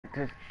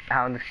just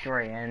how the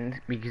story ends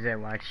because I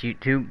watch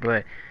YouTube,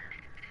 but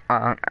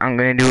I'm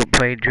gonna do a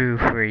playthrough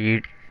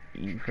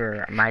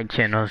for my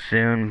channel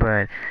soon.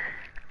 But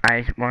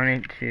I just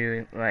wanted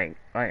to like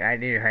I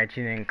did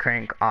Ratchet and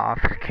Crank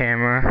off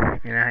camera,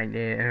 and I'm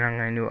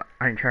gonna do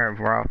Uncharted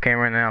 4 off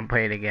camera, and then I'll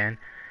play it again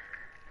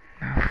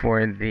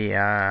for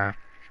the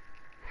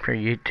for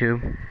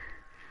YouTube.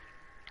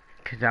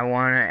 Cause I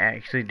wanna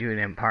actually do it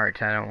in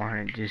parts. I don't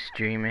wanna just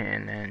stream it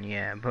and then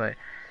yeah, but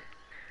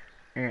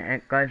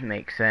it does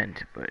make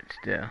sense, but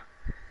still.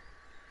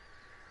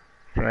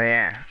 So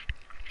yeah.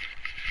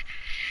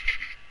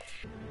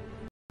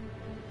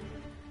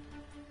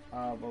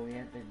 Oh, but we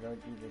have to go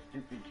through the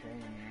stupid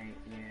training, right?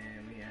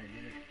 Yeah, we gotta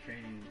do this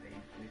training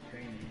thing. This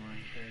training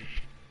one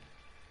first.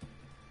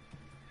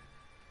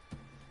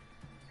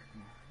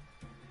 Come on.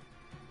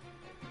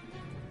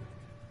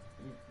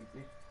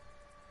 This.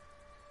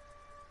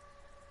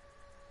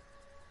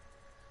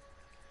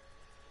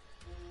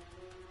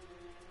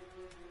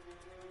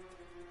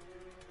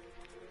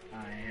 I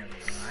am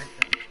not.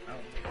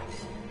 Oh.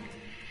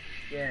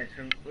 Yeah,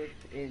 so this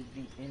is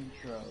the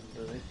intro. So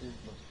this is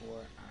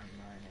before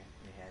online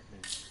actually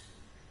happens.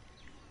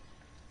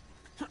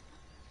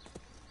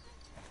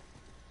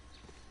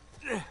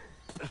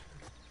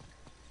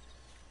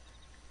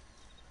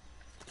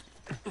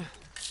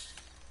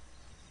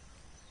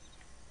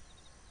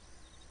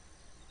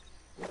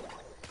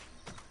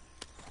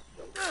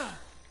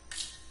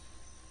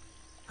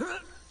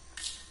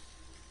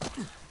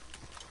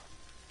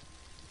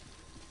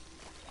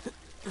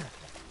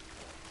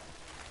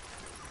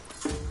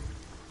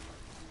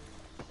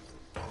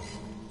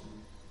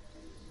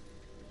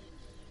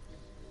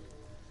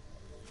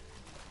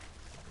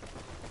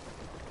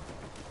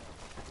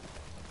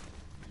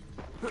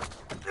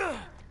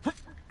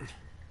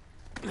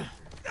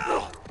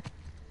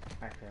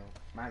 I feel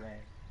my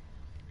bad.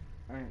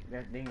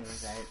 The thing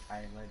is, I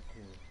led to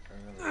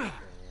earlier,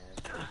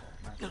 so yeah,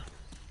 my bad.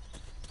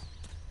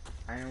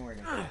 I know where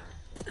to go.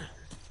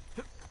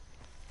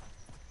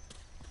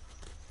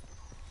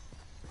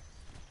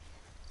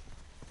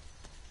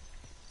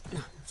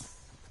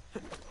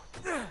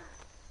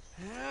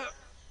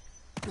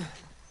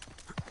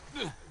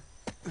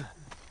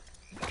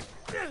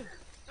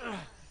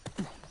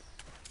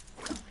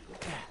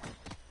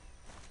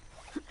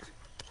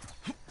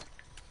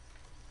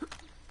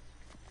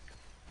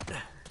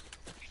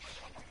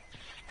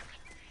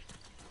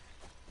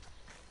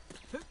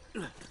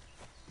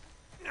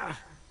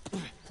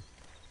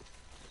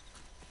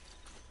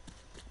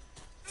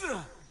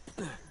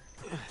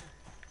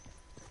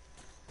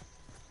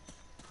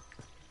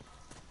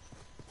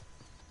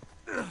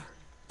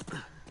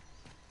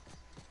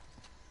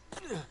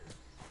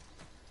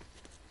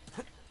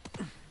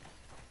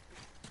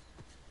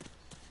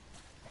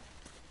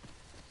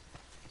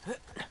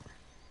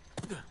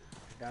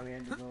 I thought we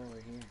had to go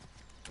over here.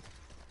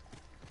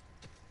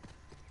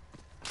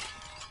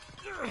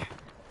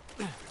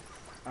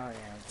 Oh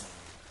yeah,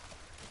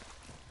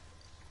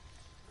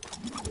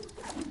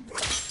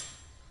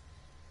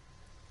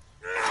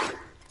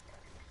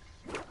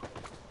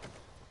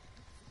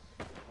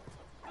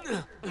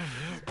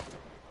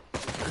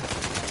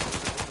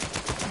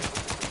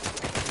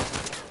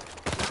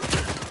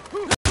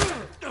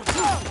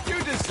 You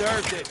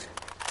deserved it.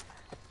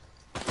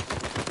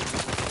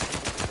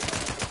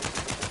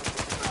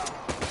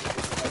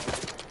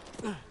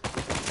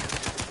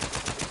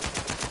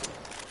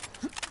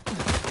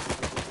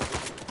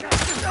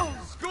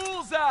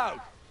 School's out.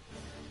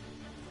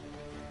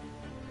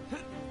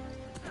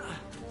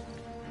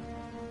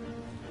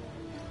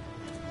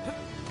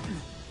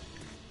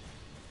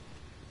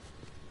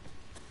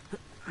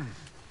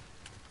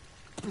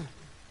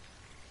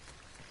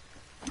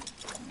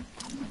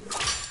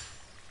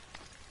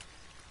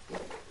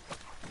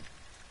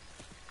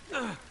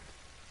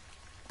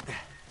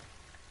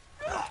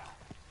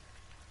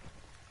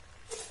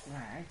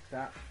 alright,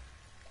 stop.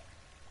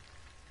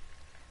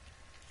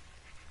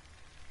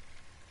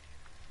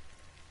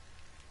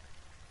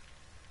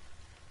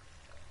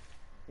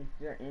 It's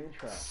your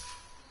intro.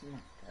 Come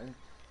on,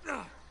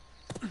 guys.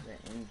 The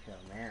intro,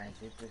 man. I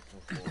did this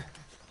before.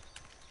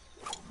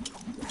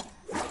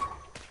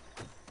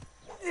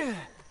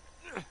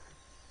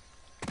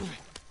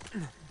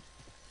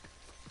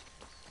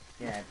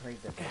 Yeah, I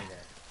played the beta.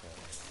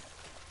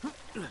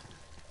 So.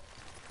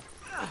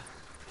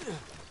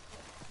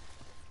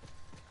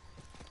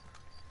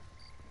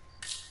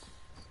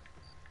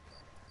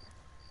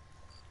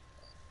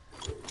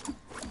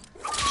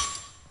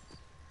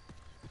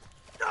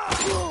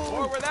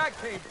 Or where that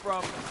came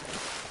from.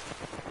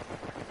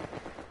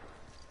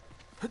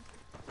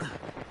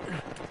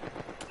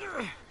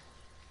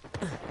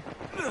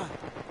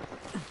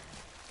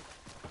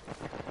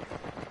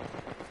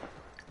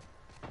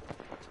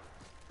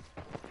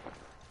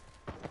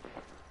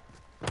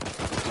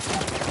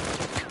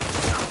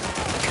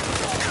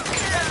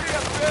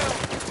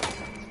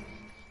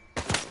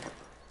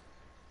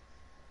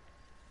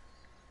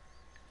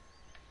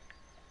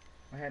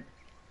 What happened?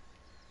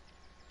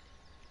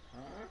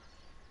 Huh?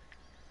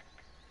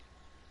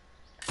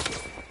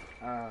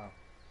 Oh.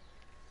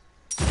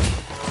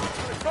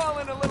 Gonna call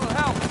in a little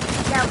help.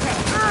 Yeah, okay.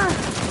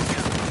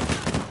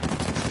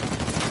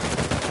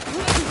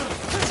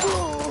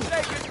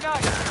 Say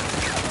goodnight.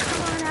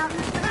 Come on out.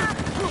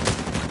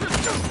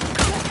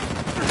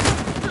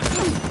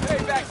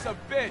 Payback's a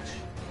bitch.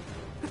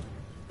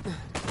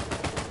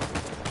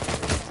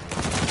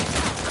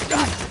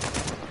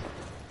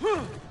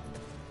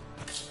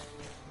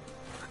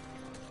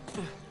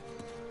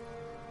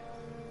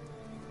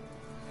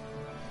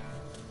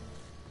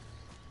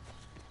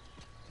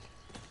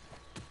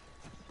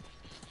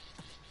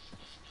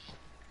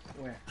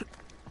 Where?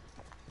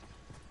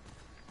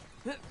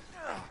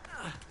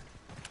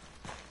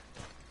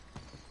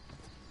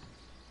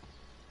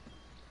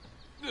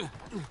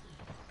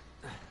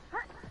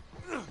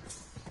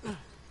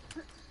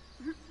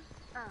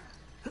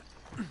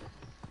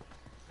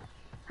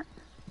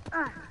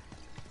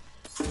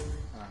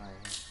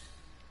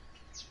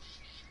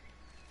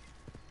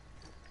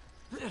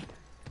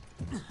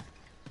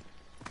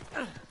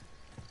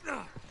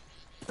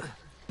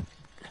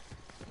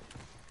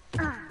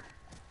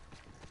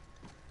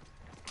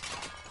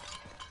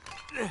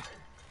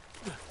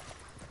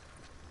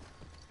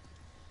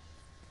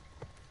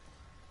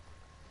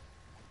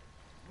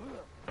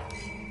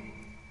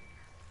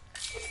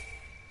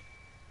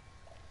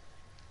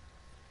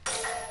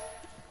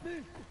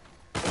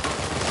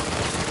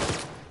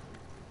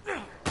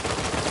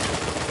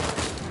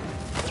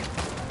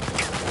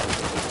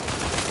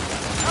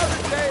 How's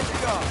the day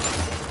go?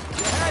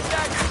 You had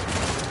that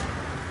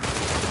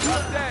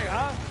tough day,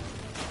 huh?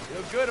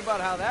 Feel good about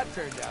how that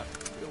turned out.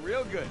 Feel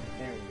real good.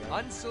 There we go.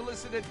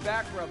 Unsolicited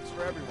back rubs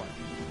for everyone.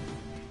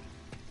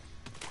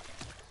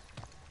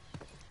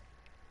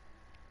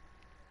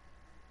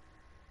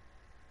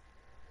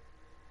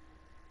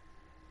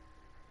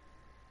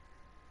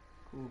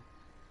 Cool.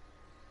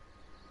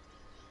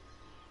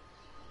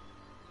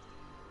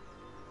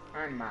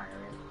 I'm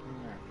Myron.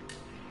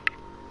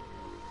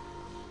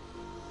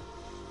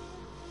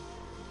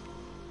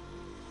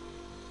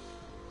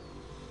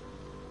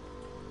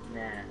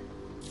 Nah.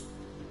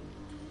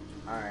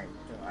 Alright,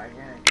 so I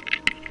gotta...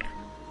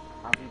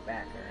 I'll be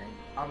back, alright?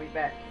 I'll be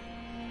back.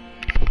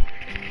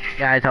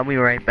 Guys, I'll be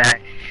right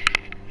back.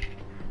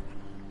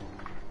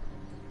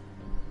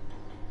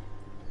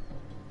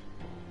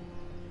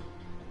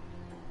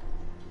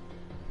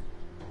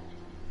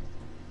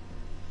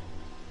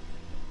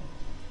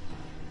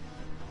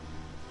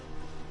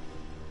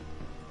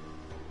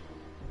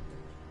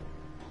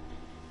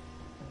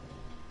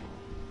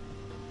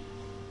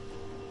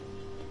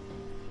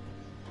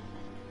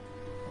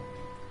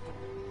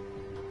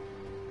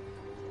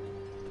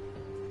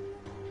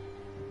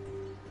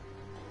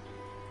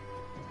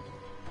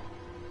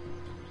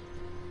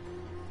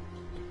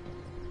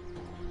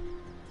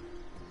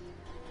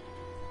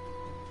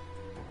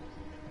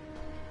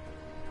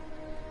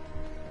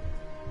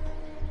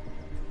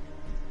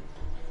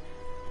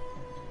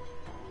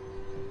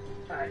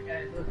 Alright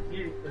guys, let's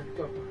get it. Let's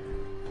go.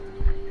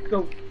 Let's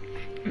go.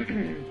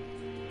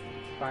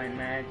 Find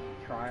match,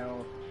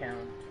 trial,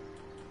 challenge.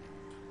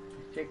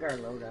 Let's check our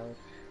loadouts.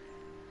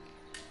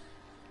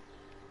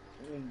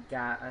 We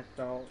got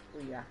assault.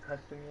 We got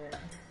custom yet?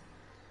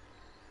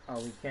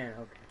 Oh, we can.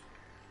 Okay.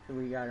 So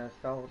we got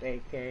assault,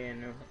 AK,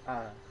 and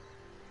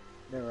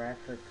the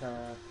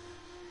replica,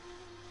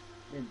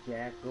 the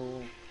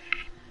jackal,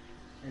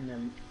 and the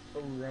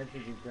that's a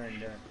good gun.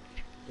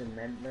 The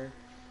Medler.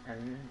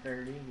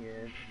 M30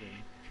 is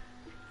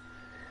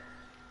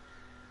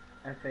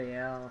the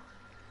FAL,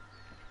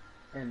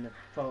 and the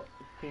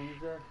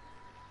Fuza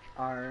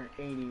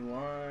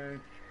R81,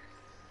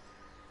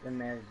 the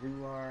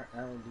Mazuar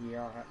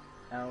LDR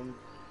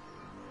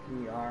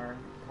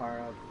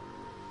Para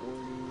 40.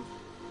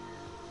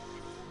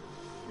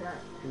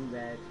 Not too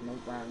bad.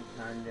 Smoke bomb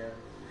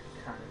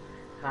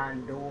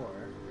Condor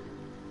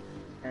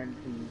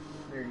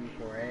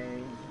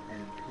MP34A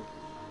and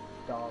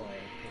Pistole.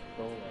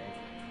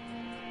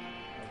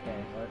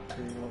 Okay, let's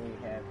see what we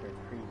have for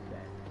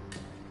presets.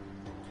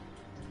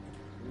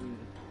 We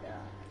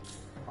got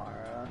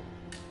Para.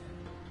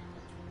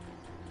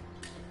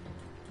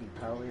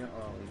 Oh,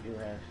 we do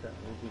have some.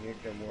 We can get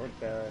the work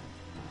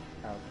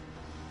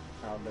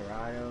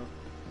Alvarado.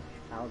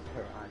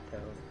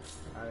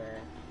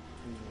 Alright,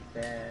 we get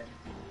that.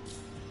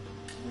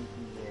 We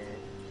can get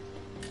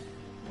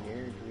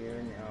years here.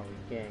 No, we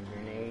can't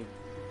grenade.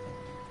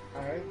 I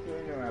like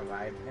doing a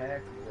revive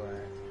pack,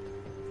 but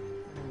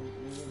we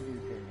can do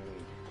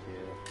grenades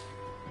too.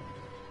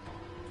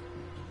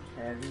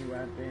 Heavy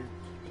weapon.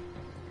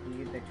 We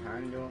get the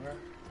Condor.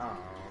 Oh.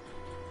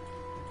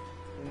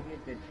 We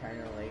get the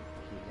China Lake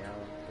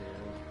TL too.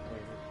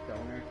 Wait, the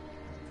Stoner.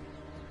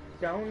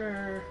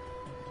 Stoner!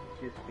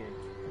 Just kidding.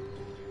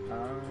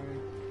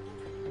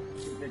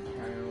 Get the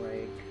China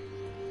Lake.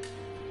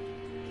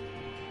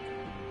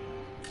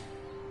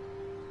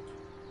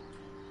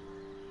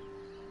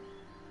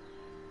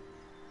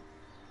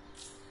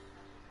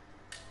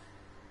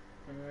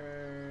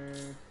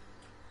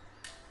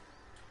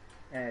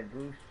 Add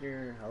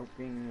booster,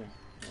 hoping,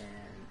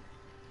 and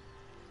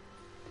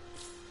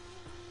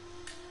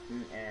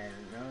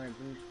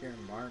booster,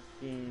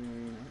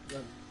 marking,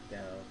 let's go.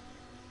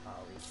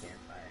 Oh, we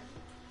can't buy it.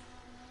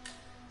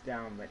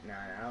 Down but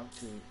not out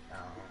to,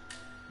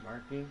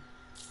 marking?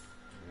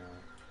 No.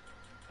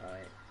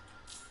 Alright.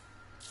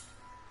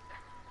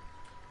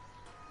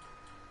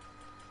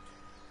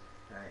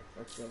 Alright,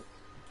 let's go.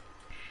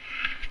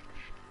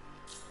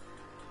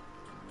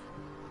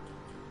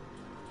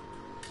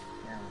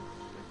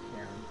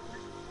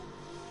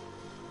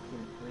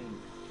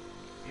 Complete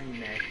 3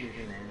 matches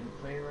in any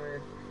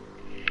playlist,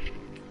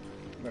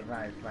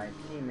 provide 5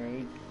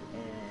 teammates,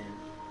 and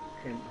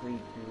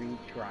complete 3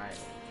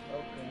 trials.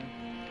 Okay.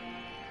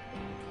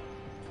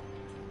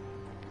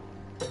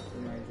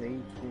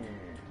 Optimization.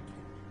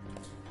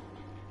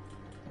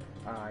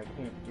 I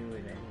can't do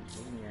it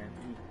anything yet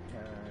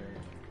because,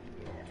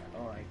 yeah,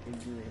 oh, I can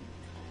do it.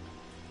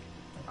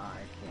 I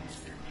can't.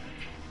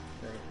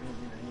 So I can't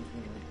do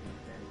anything with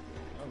these guys.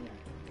 Okay.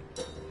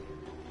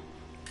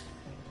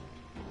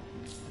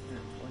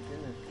 What's in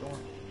the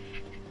store?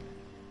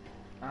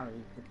 Oh,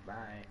 you could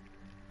buy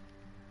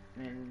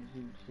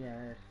energy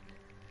chest,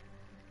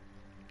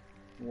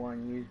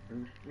 1 use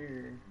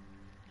booster,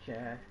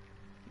 chest,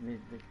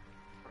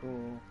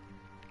 mythical,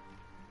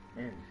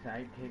 and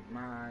sidekick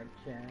mod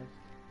chest,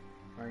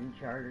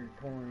 Uncharted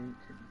points,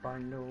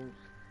 bundles,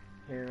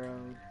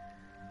 heroes,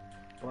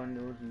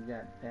 bundles. You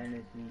got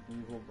fantasy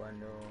evil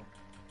bundle,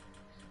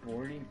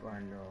 sporty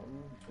bundle,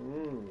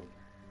 ooh,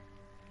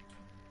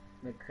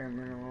 the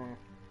criminal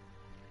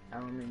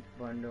elements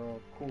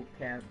bundle, cool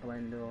cat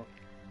bundle,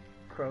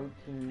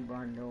 protein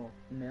bundle,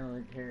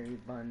 military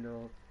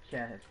bundle,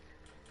 chest,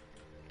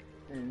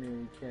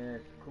 new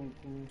chest, cool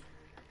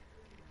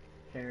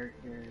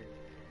characters,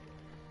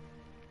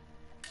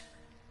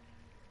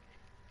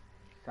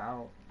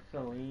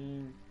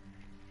 Celine,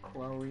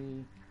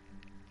 Chloe.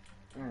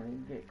 Oh, you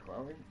get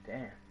Chloe?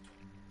 Damn.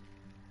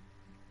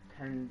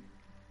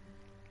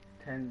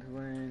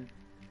 Tenslin,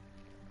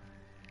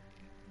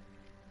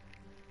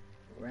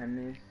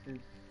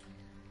 Remesis,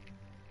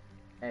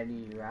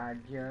 Eddie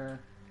Raja,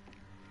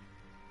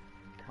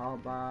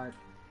 Talbot,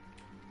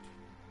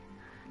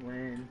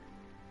 Flynn,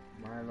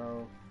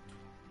 Milo,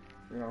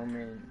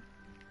 Roman,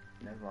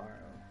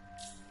 Navarro.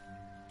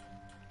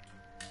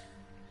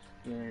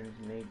 Skins,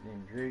 Nathan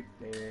Drake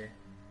there.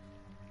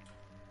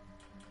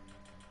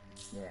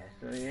 Yeah,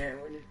 so yeah,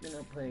 we're just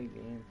gonna play a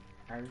game.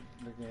 I was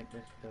looking at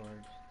the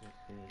storage to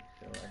see,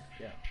 so let's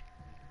go.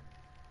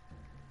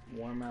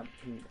 Warm up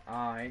team.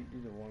 Alright,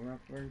 do the warm up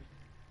first.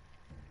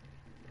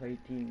 Play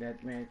team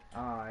deathmatch.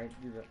 Alright,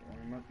 do the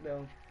warm up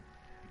though.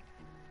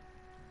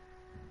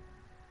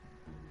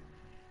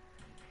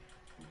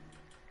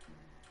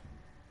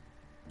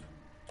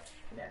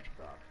 That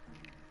sucks.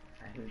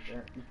 I hate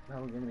that. It's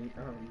probably gonna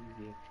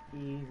be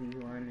easy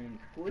one and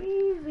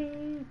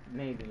squeezy.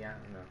 Maybe, I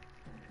don't know.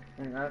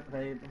 And I've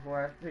played it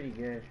before. That's pretty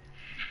good.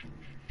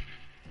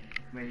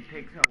 But it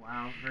takes a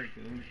while for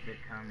games to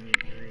come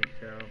usually,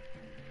 so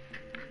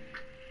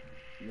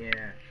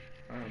yeah.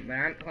 But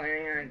I'm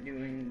planning on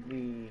doing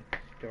the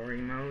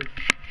story mode.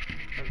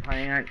 I'm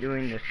planning on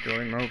doing the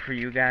story mode for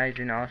you guys,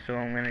 and also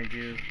I'm gonna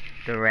do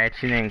the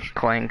Ratchet and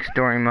Clank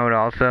story mode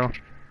also.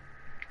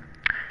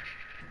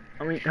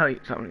 Let me tell you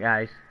something,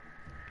 guys.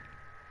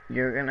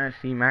 You're gonna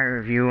see my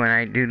review when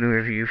I do the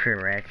review for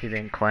Ratchet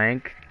and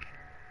Clank.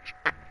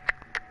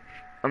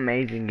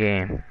 Amazing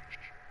game.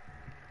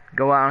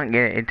 Go out and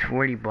get it. It's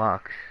 40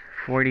 bucks.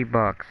 40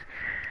 bucks.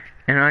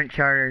 And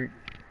Uncharted,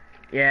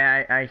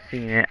 yeah, I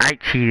seen it. I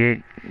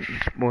cheated.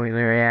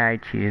 Spoiler, yeah, I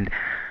cheated.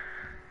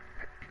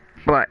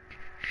 But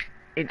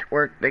it's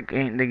worth the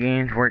game. The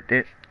game's worth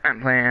it.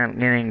 I'm planning on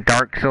getting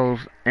Dark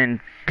Souls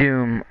and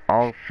Doom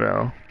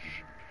also.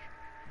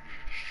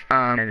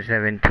 Madden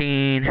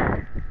 17.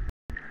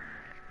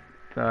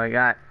 So I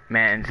got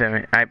Madden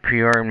 7. I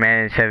pre-ordered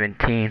Madden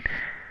 17.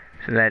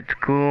 So that's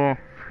cool.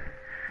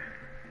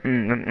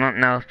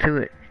 Nothing else to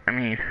it. I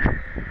mean,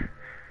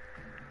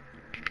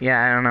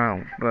 yeah, I don't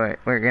know, but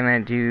we're gonna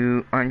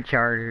do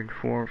Uncharted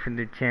 4 for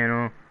the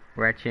channel,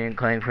 Ratchet and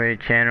Clank for the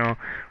channel.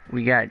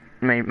 We got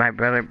my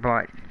brother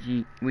bought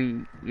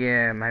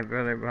my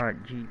brother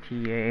bought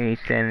GTA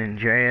San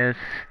Andreas,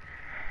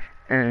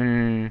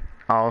 and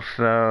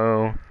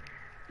also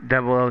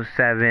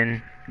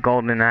 007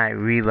 GoldenEye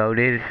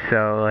Reloaded.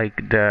 So like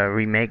the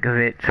remake of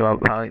it. So I'll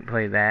probably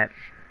play that.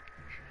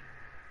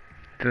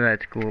 So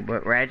that's cool.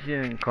 But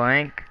Ratchet and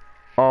Clank,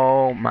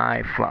 oh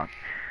my fuck.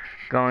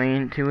 Going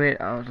into it,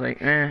 I was like,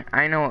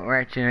 I know what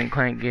Ratchet and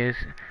Clank is.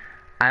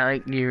 I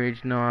like the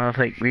original. I was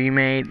like,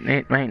 remade,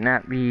 it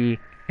might be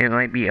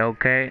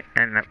okay.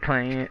 And I'm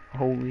playing it,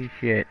 holy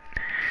shit.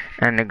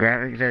 And the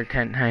graphics are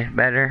 10 times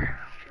better.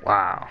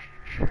 Wow.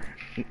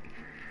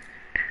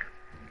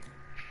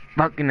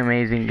 Fucking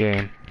amazing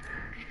game.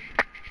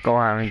 Go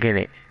out and get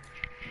it.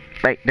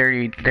 Like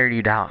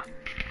 $30.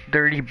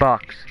 30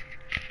 bucks.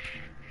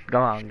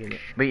 Go out and get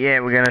it. But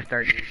yeah, we're gonna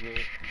start this game.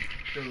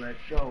 So let's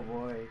go,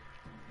 boys.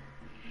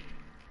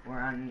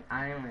 We're on the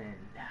island.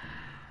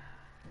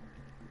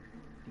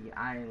 The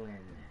island.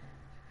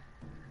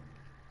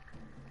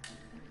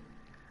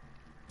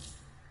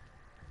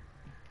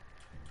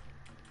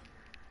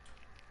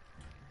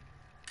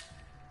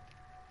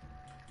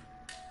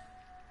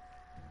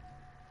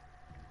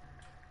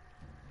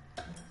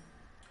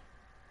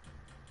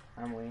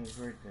 I'm waiting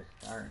for it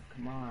to start.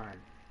 Come on.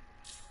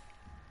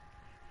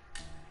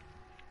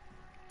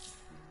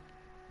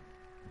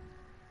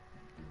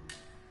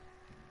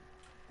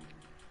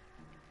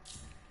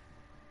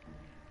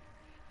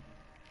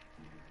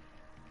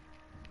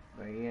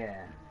 But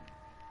yeah.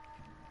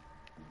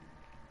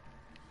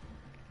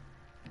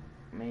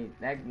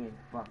 That game's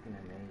fucking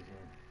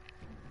amazing.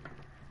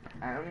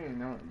 I don't even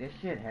know. This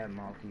should have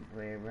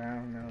multiplayer, but I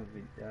don't know if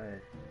it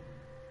does.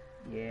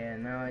 Yeah,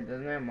 no, it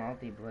doesn't have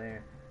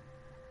multiplayer.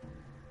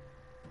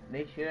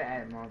 They should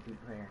have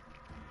multiplayer.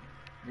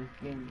 This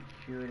game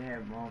should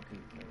have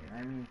multiplayer.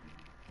 I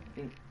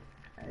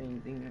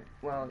mean,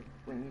 well,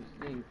 when you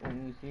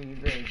see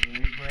the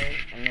gameplay,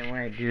 and then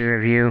when I do the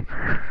review,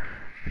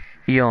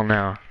 you'll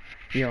know.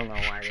 You'll know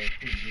why there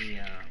should be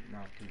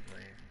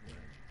multiplayer.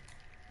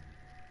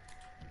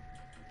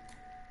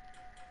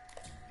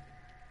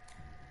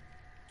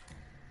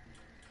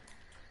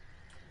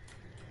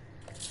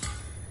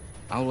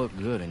 I'll look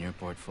good in your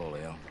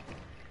portfolio.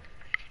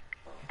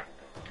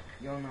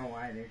 You'll know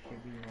why there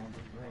should be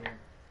multiplayer.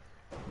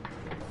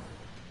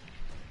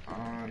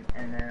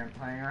 And then I'm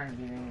planning on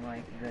getting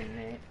like the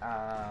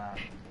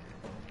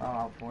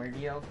Fallout 4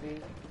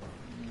 DLC,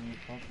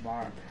 the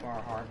Far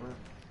Harbor.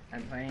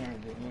 I'm planning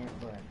on getting it,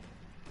 but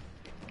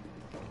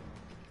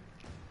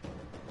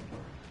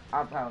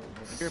I'll probably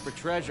get it. Here for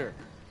treasure,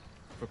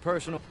 for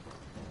personal.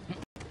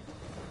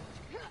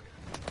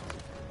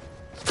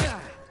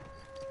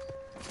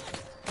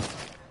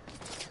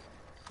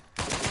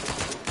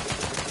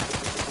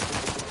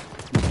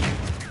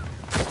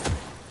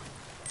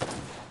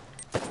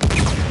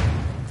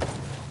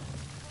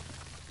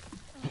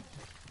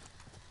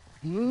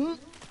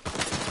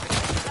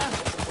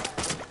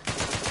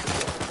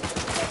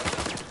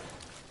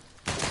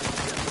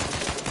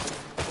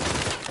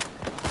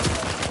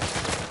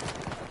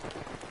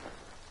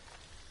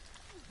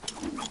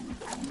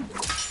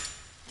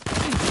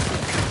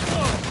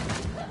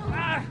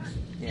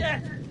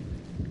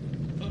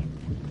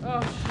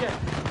 Oh shit!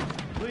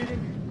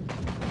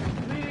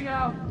 Bleeding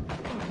out.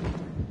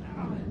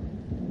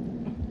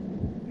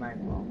 My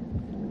fault.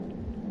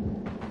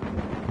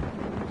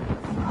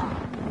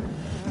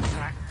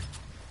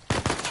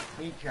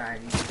 He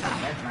tried.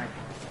 That's my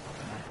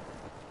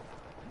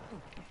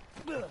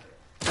fault.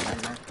 I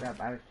messed up.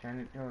 I was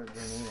trying to throw a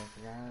grenade. I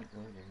forgot how to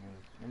throw a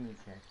grenade. Let me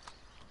check.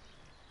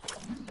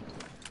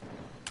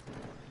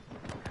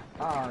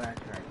 Oh,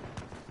 that's right.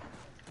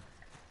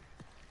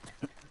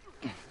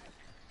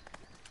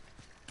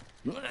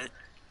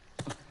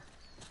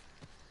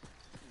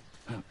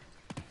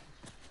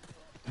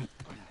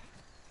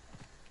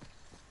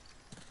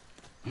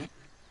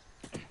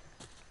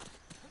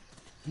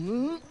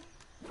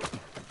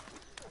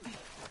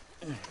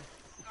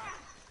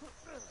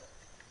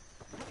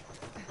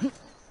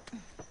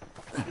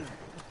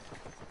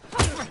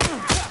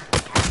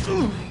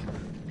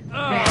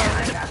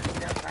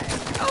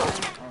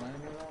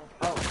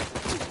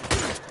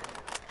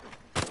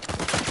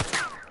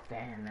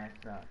 Damn, that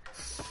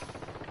sucks.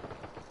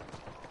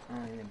 I'm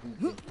gonna beat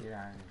this shit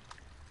out of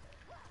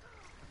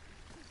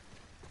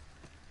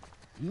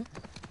me.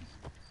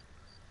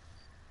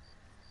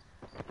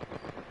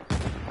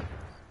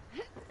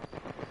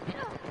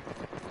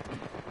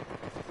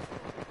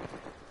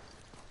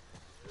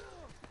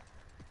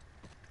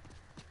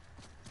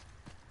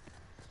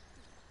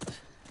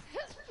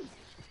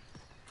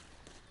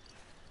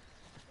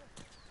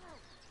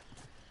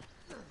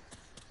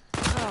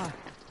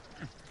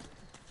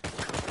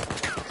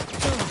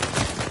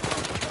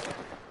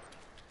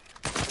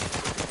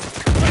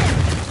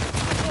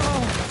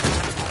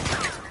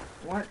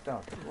 What the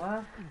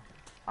fuck?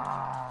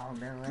 Oh,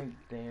 they're right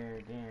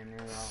there. Damn,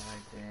 they're all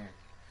right there.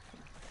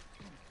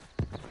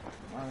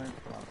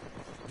 Motherfucker.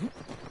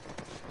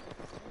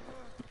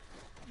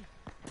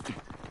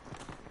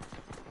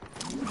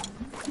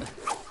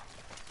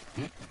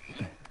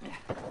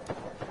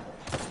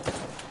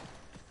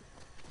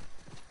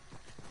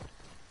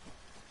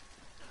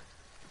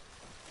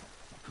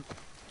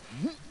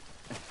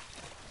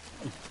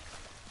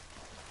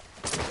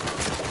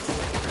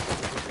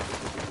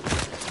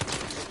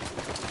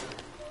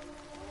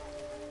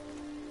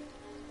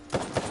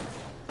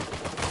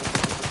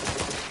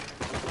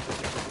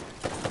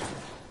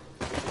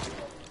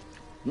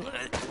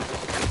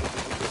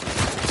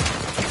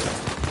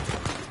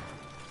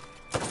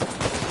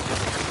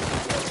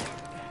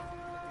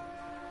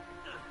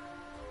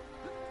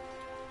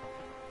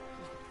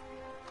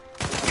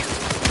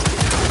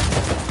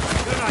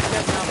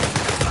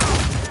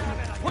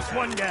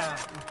 One down.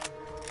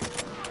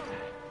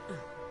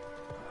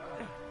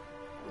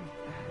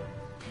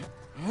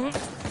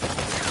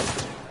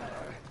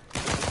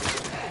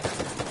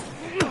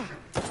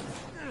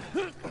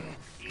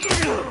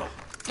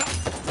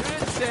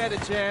 Didn't stand a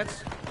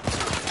chance.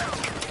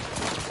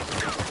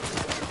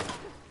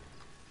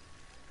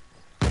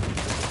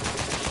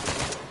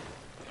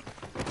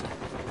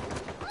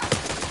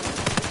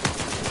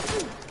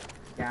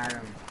 Got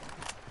him.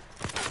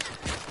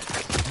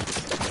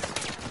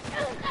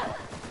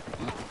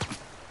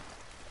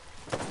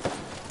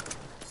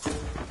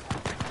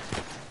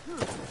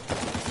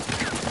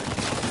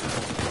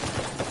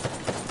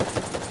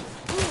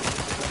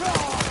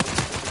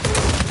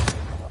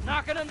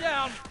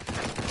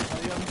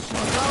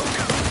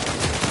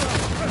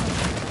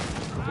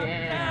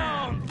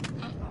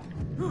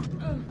 Dude,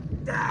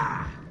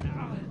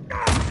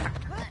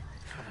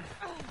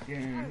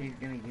 he's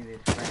gonna get his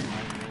friend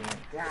like me.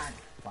 God,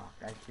 fuck,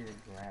 I should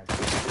have grabbed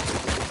him.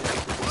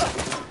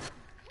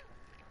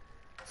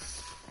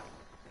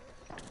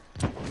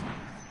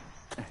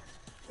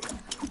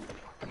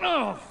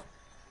 Oh!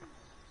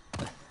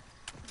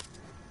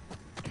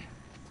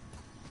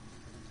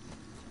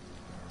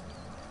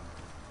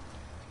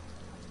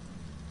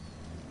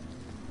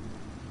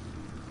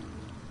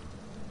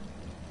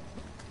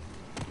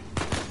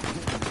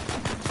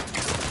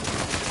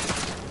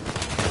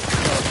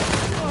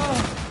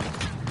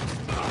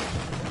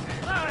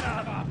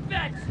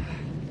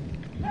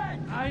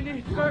 I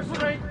need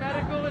first-rate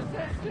medical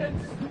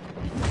assistance.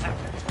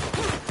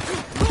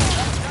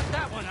 Got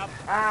that one up.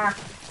 Ah!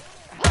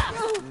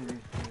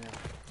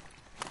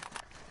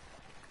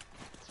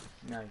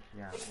 Nice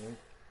job,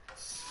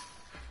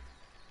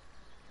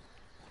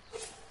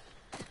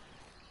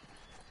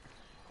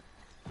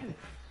 dude.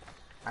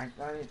 I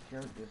thought it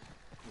showed this.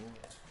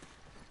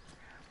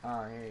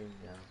 Oh, here you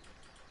go.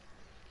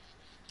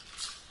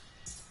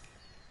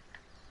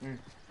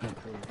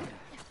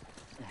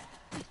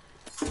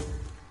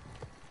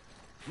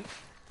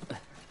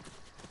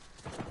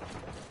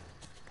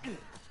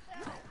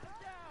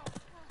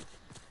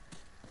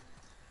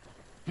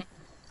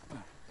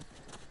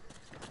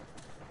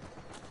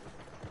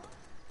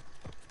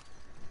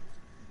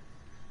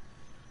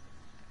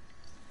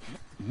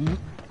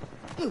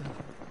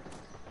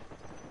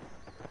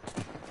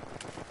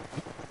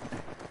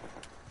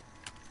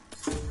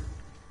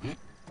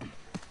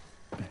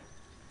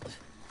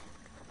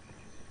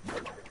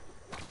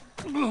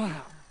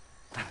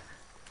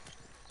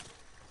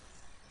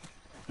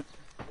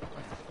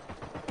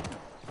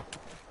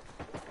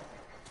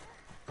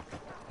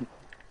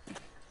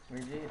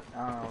 Where's it?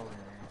 Oh, over there.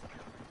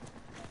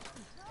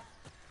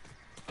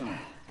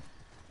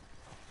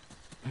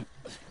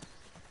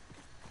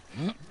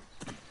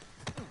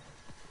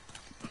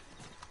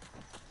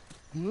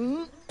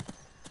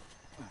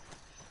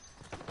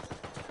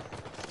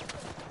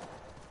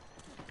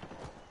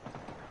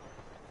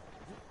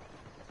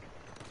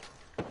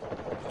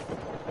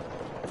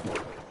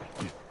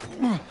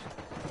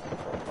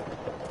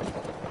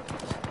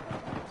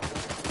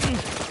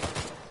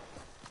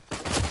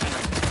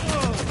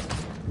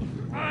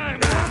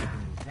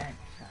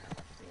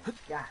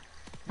 God,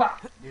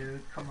 fuck,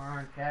 dude, come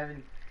on,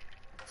 Kevin.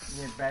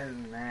 You're better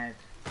than that.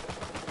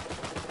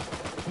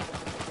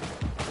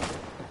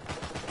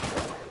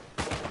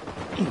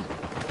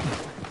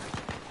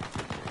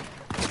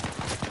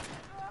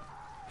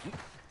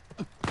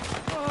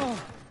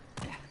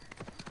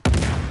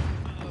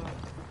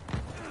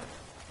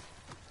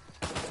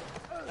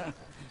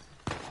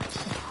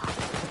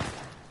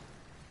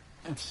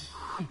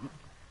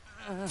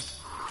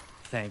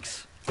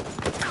 Thanks.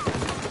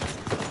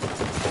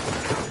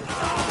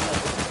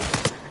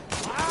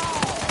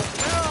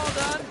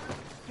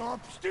 Stop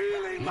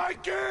stealing my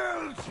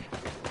kills!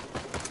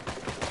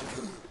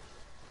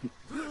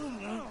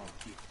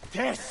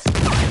 This!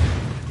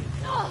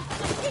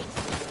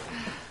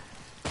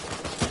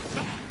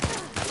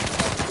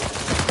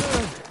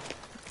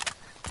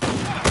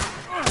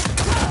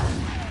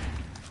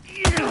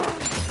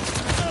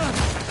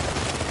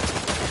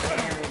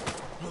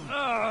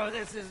 Oh,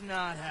 this is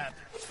not happening.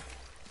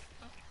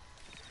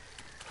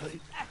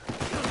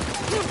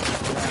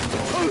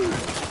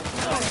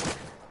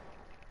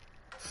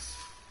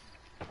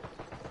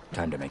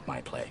 Time to make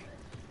my play.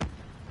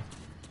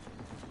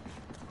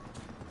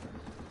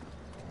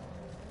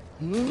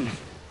 Oh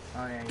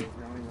yeah, you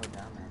can only go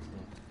down that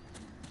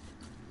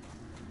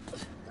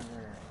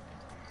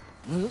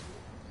thing.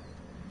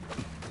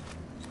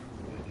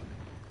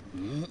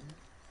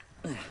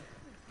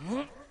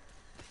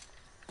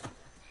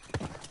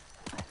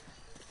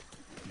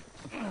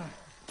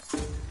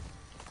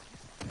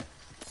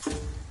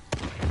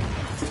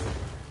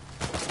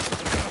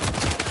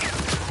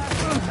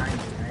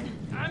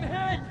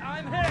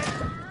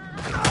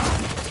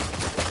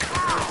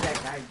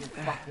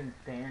 Fucking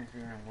stands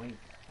there and waits.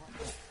 What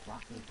the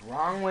fuck is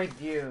wrong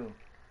with you?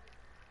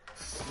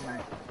 My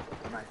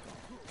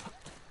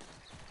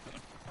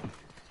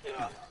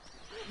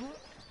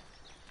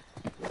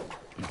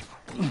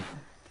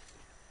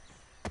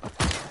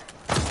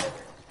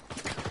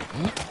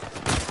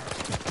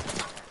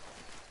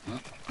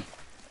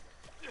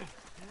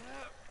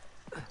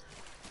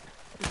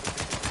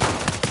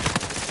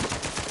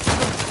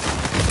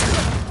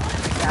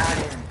got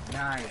him.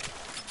 Nice.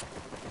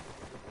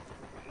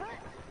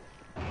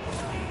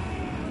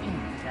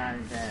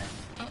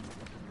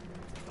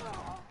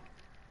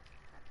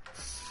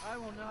 I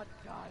will not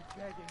die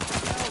begging.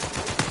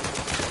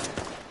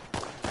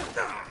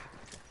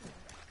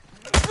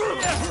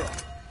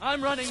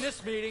 I'm running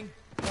this meeting.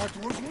 That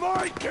was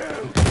my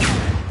kill!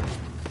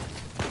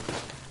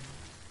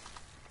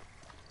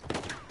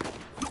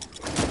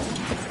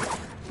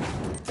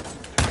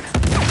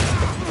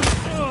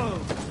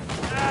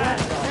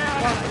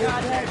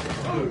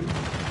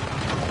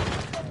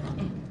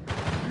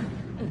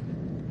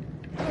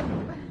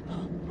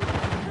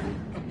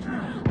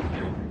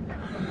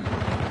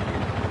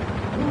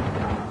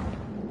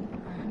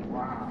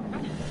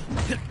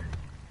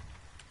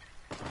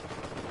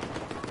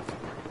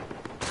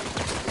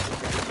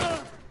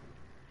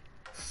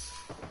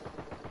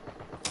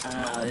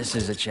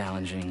 This is a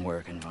challenging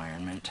work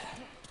environment.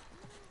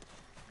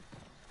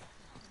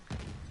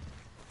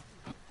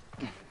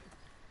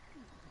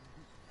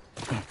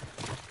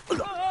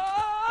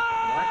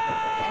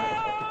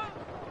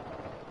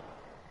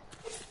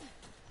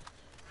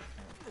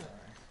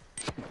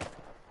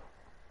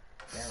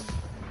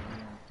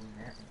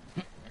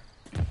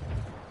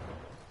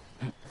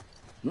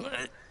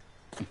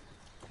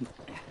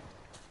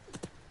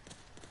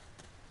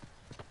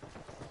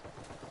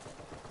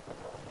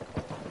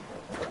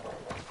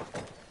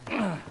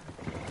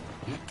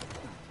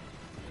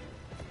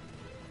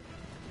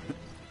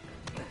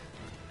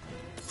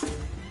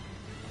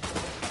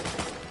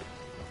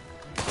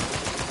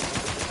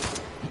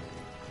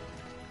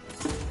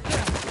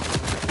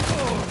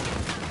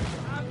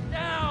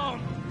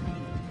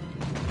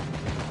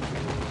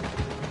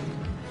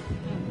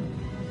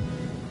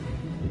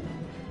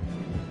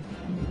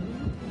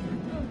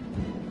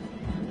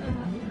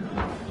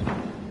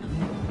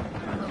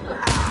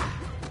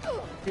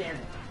 Damn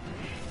it.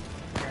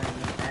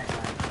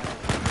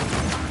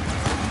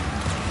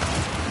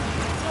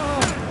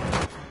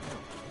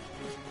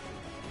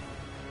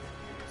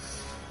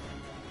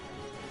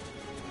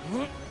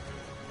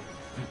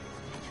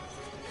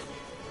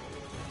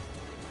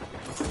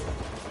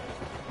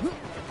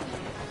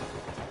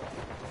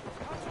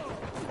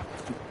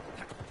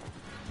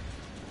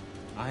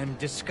 I'm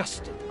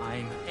disgusted.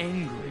 I'm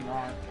angry.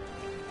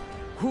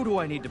 Who do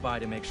I need to buy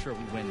to make sure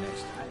we win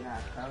next? I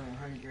got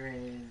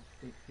 700,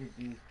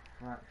 650,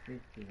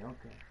 50.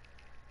 Okay.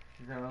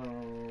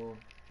 So,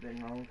 the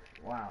most,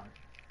 wow.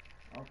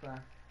 Okay.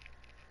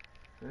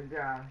 Good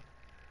job.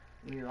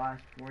 We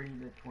lost 40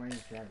 to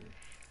 27.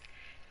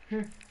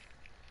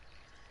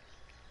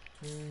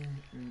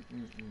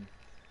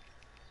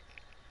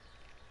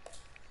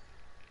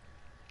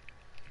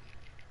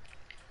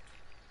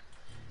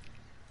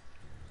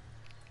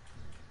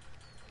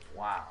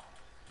 Wow.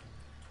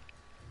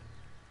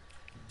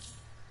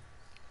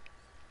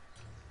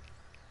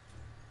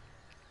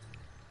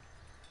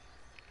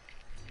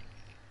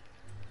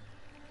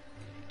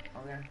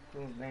 Okay,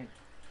 cool, thanks.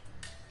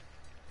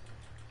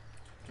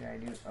 Can I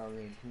do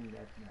team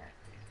deathmatch?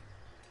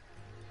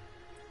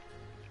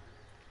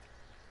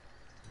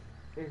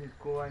 This is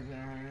cool, I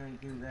can only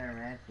do better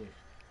matches.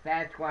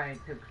 That's why it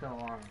took so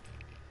long.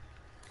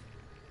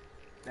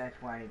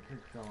 That's why it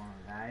took so long,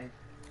 guys.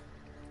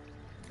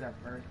 The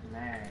first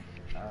match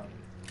of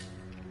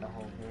the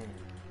whole game.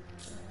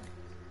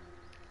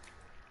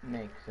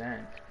 Makes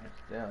sense, but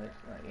still,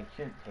 it's like, it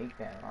shouldn't take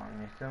that long.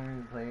 There's so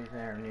many players that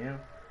are new.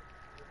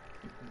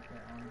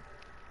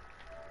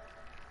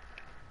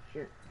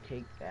 Should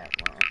take that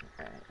long.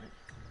 Alright, let's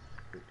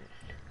do this.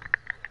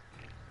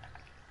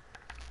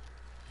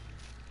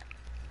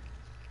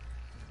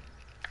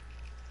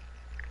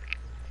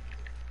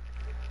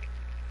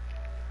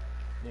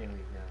 There we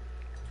go.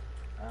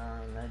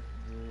 Let's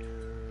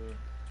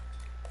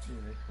do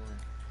this one.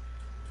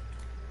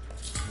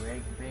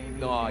 Drake, baby.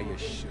 No, you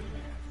shouldn't.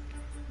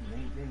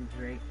 Nathan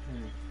Drake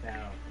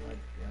himself.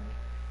 Let's go.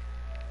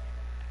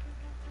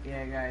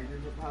 Yeah, guys,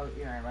 this will probably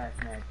be our last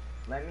match.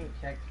 Let me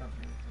check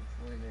something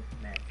before this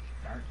match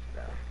starts,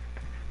 though.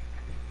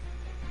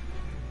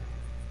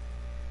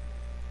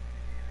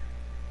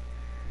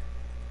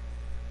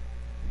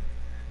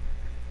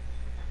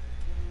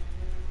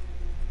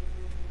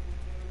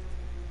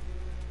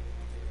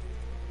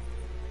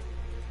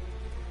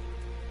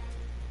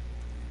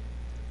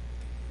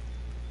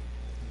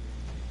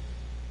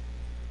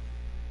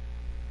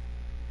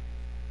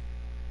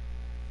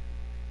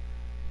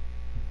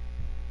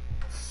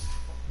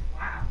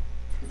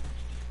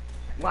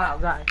 Wow,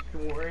 guys, the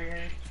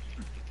Warriors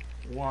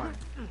won.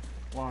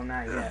 Well,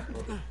 not yet,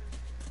 but...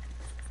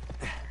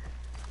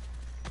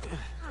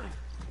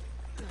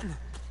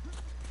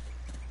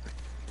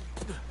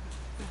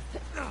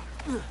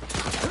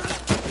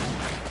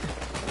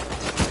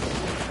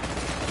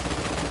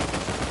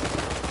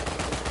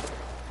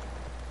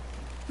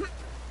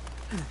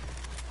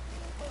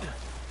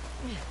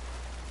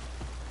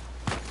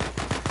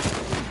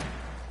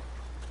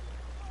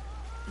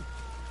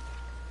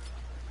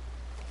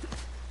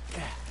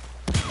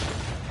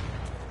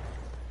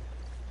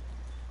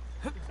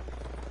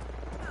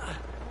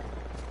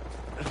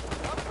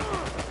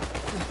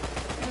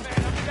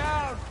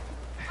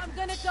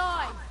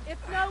 Die if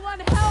no one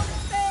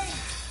helps me!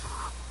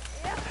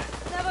 Yep,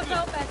 never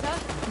felt better.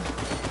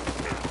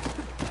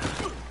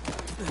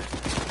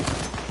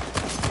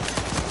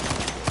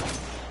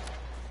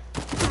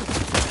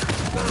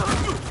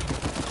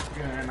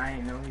 Damn, I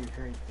didn't know he was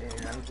right there.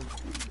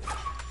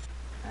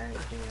 I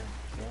didn't see him.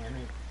 Damn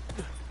it.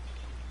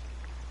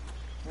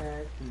 Yeah,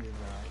 I see you,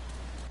 bro.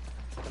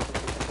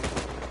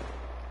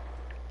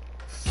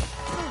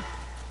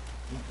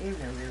 These games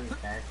are really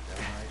fast,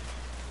 though, like...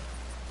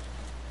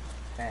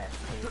 Fast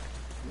pace.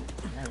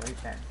 I like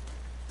that.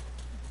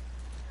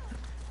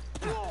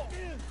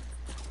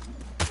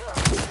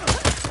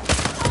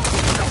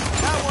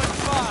 That one's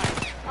fine.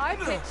 I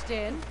pitched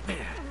in.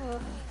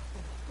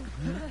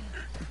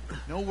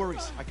 No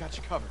worries, I got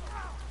you covered.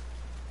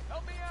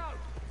 Help me out.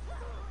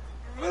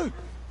 Oh,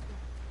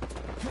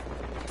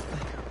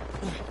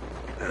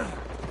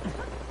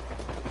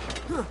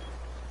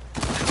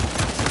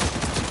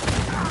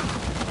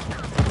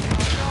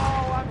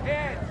 I'm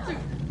hit!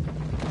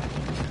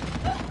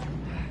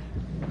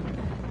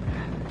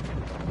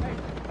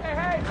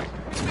 Hey!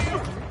 It's me!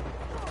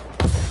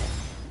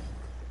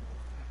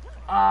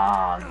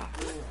 Oh,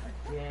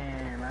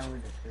 damn, I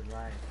would have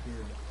survived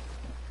too.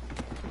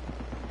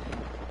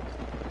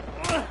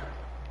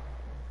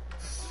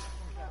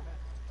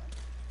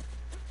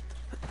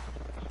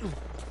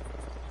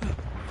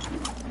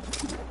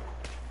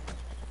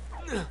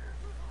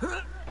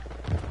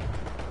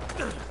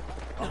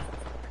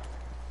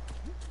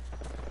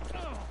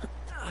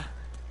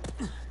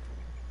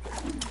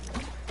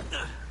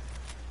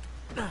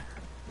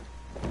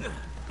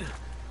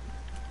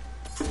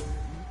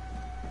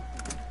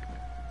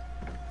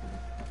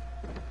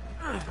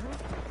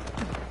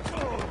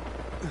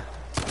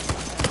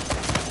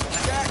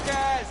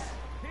 Jackass!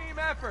 Team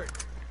effort!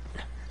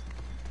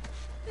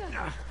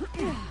 Now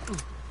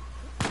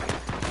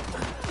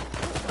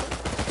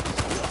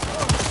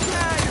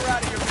you're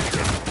out of your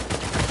mission!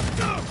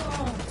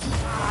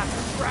 Ah,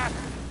 crap!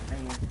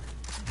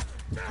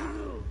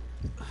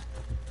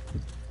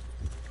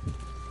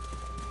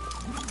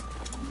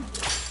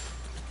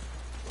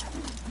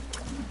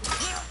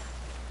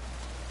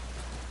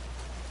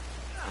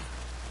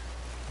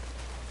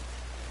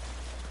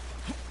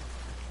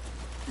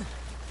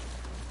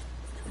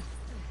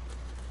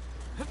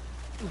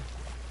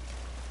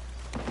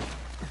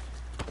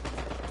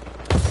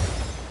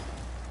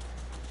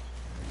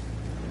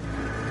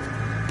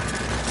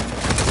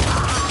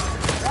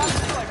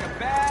 That's like a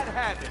bad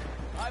habit.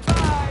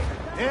 Bye-bye!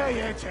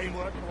 Yeah,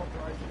 teamwork,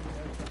 cooperation.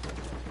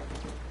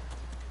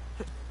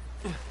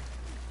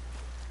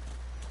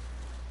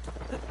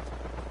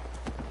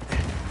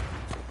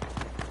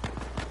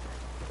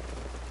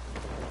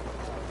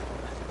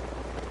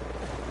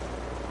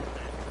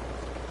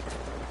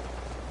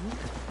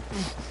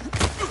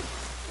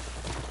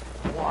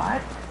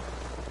 What?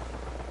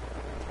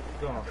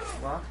 The fuck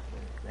was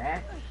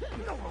that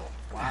shit?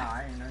 Wow,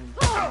 I didn't know you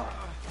could do that.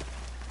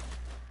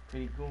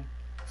 Pretty cool.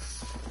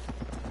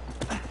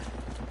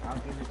 I'll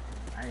give it to you.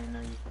 I didn't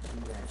know you could do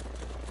that.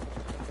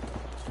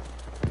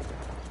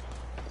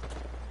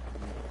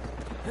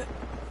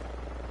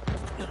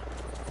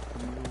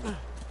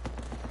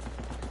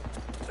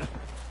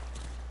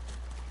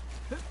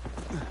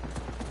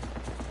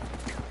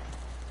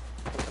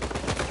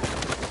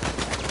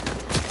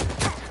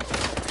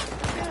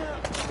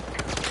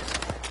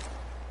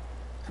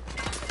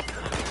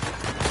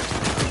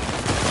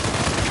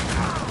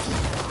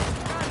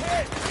 Not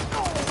hit!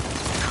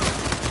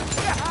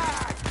 Yeah!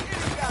 You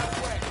got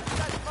away!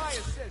 That's my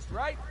assist,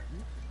 right?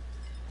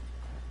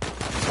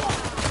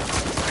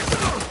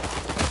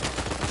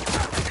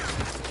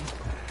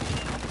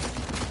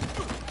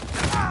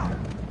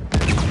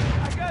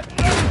 I got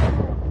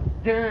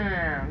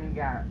Damn, he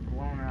got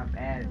blown up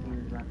as he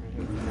was about to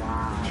hit.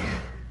 Wow.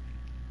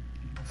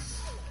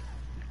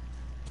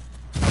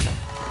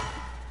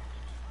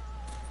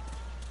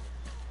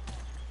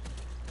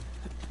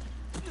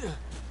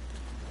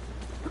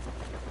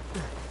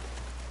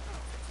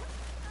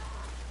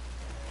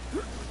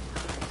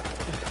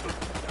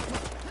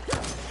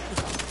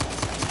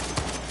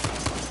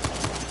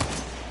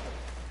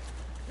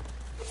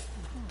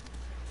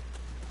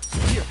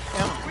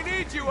 We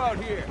need you out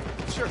here!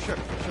 Sure.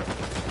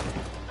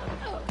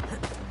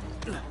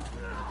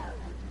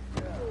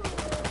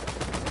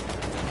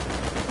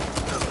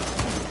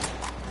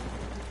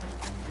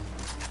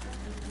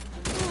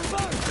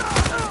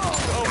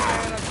 Oh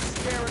man, I'm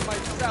scaring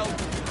myself.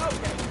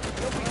 Okay,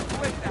 you'll be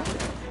quick now.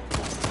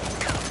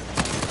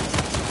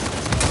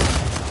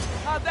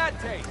 How'd that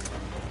taste?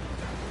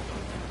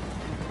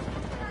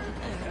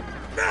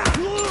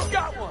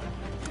 Got one!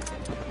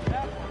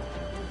 That one.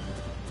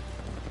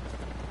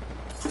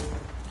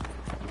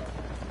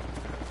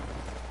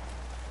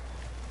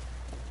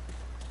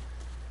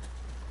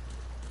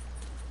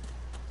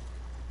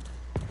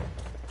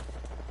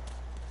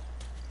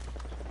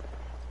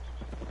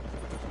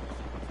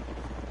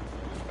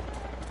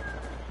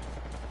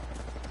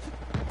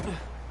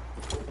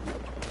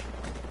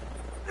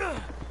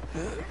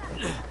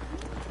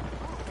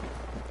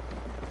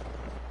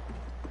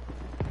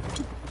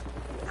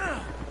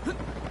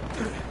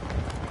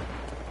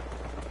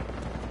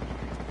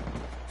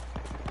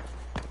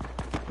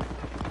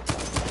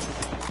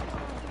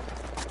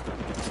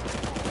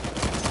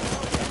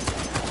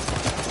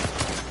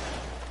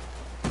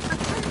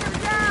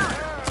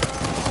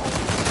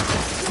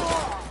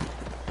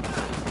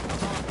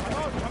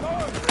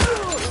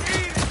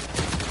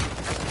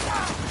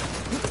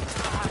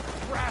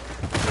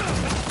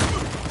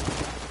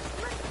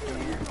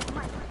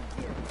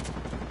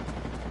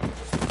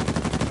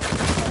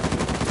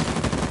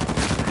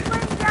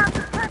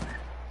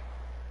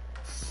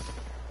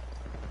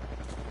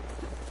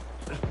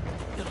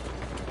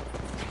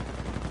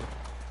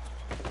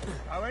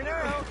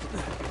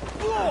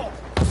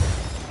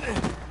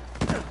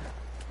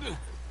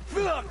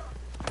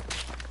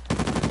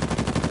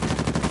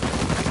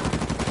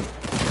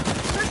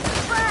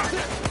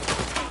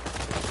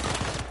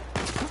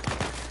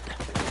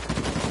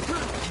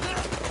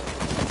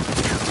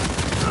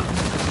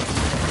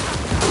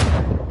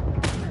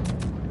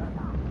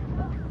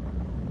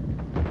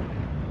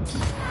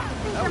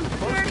 That was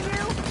supposed to be.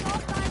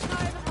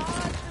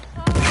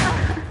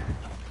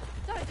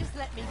 Don't just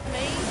let me,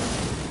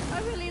 please. I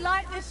really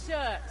like this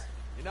shirt.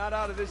 You're not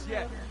out of this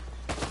yet.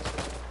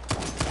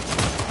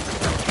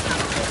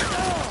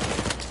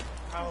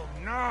 Oh,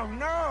 no,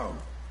 no!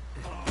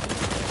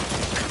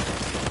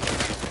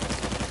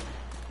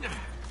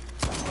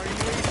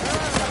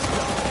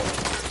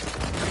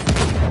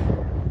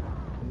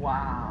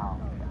 Wow.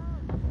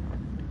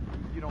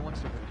 You don't look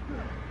so good.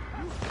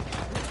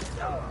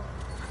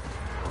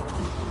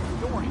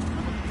 Don't worry. I'm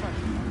a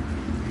professional.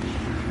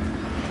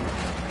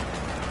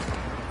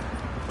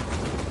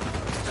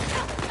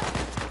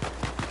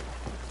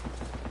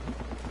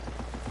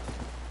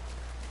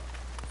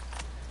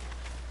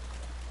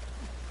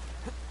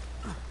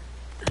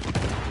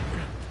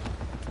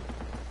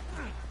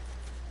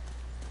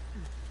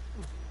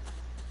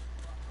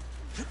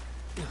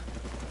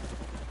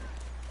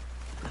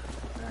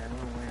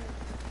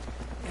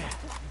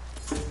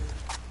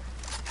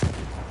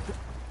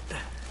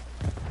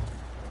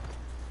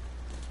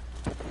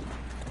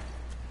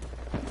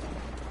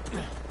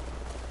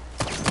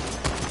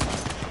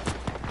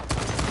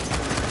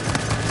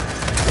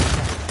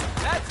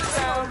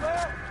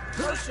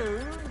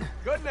 Soon.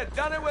 Couldn't have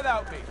done it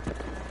without me.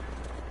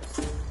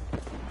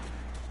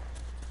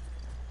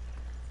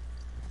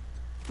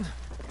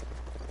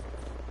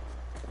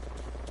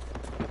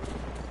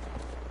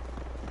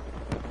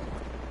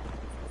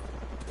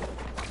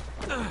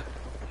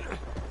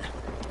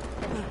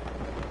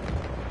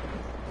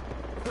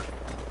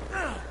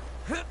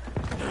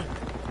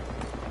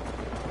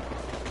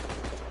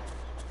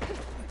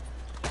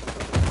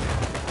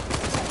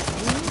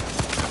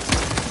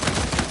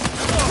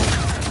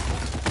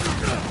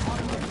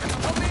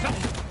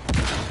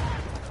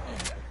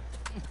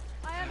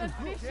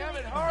 Damn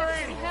it,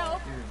 hurry!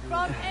 Help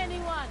from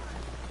anyone.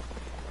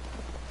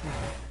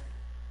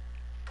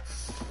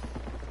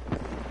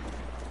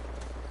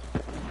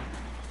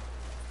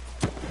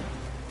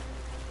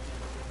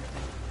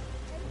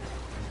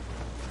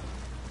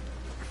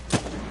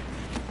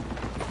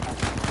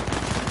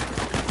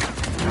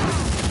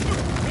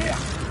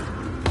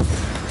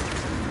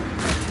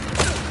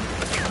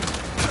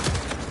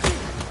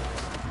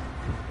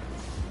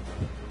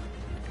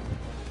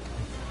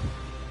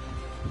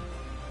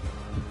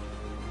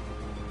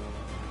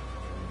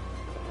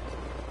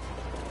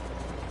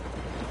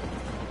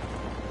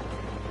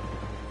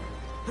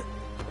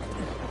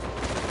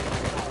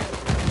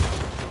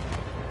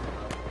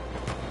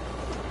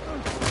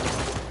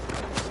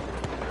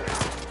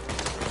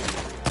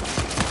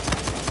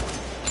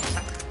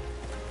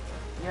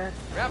 Yes.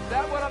 Wrap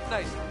that one up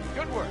nicely.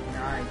 Good work.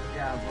 Nice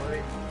job,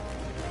 boy.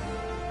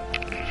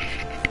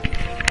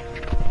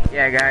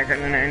 Yeah, guys, I'm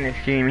gonna end the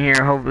stream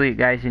here. Hopefully, you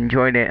guys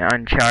enjoyed it.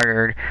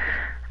 Uncharted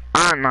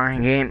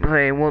online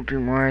gameplay. We'll do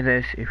more of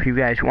this if you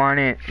guys want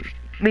it.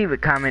 Leave a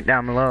comment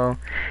down below.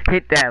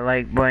 Hit that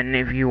like button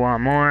if you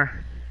want more.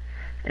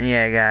 And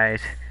yeah,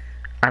 guys,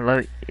 I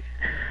love.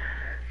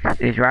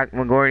 It's Rock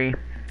McGordy.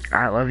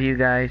 I love you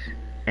guys,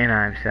 and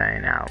I'm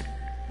signing out.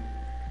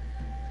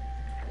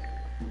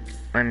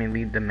 Let me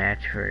leave the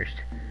match first,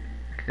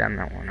 because I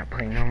don't want to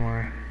play no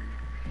more.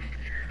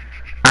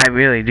 I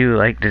really do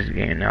like this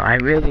game, though. I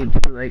really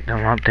do like the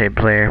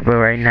multiplayer, but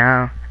right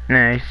now,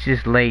 no, it's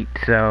just late,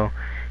 so,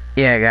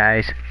 yeah,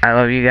 guys, I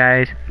love you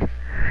guys.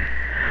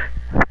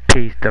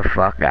 Peace the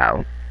fuck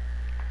out.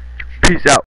 Peace out.